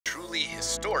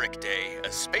historic day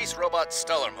as space robot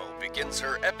Stellarmo begins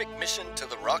her epic mission to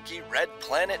the rocky red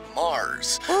planet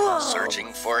Mars,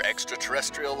 searching for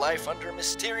extraterrestrial life under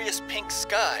mysterious pink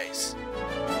skies.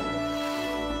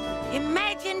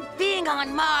 Imagine being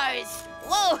on Mars.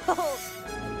 Whoa!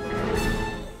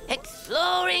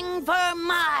 Exploring for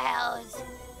miles.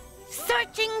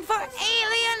 Searching for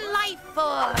alien life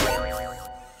forms.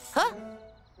 Huh?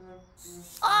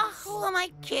 Oh, who am I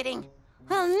kidding?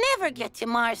 We'll never get to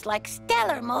Mars like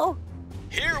Stellarmo.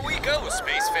 Here we go,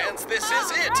 space fans. This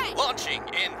is it. Right. Launching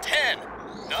in 10, 9,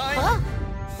 Huh?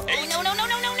 8, No.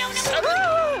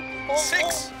 7,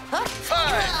 6, Huh?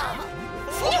 5,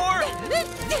 4,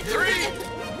 3,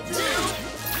 2,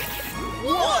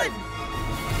 1.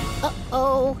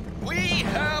 Uh-oh. We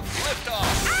have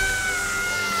liftoff.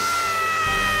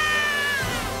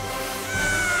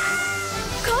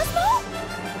 Cozmo?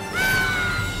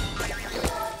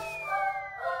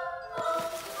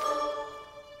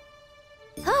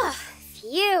 Oh,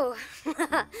 phew.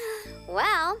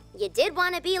 Well, you did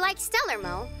want to be like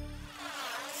Stellarmo.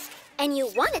 And you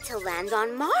wanted to land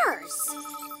on Mars.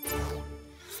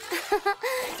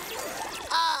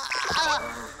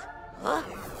 Huh?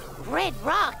 Red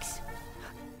rocks.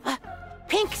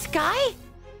 Pink sky?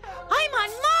 I'm on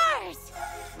Mars!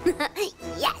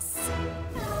 Yes.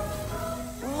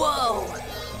 Whoa!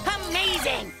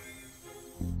 Amazing!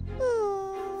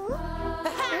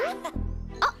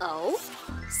 Uh-oh.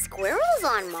 Squirrels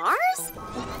on Mars?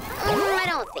 I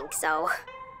don't think so.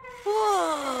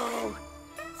 Whoa!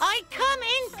 I come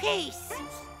in peace.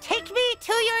 Take me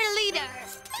to your leader.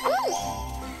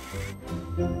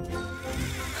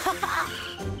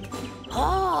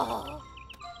 Oh!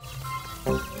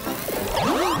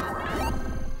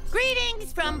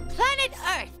 Greetings from planet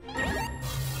Earth.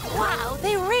 Wow,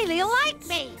 they really like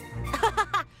me.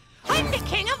 I'm the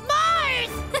king of Mars.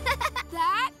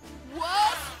 That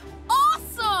was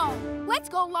awesome! Let's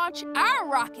go launch our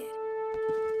rocket.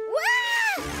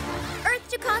 Wah! Earth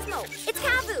to Cozmo. It's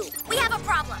Cavu. We have a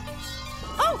problem.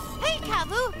 Oh, hey,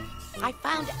 Cavu. I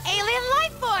found alien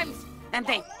life forms, and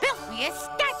they built me a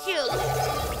statue.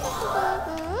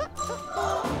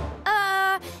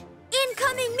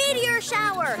 Incoming meteor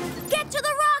shower. Get to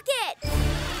the rocket.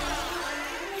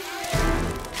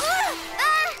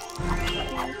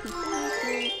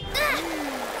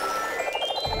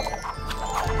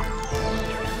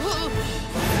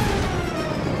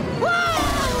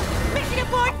 Whoa! Mission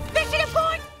abort! Mission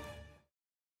abort!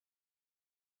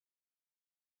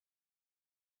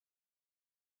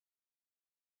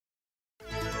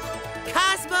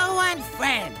 Cozmo and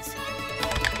Friends.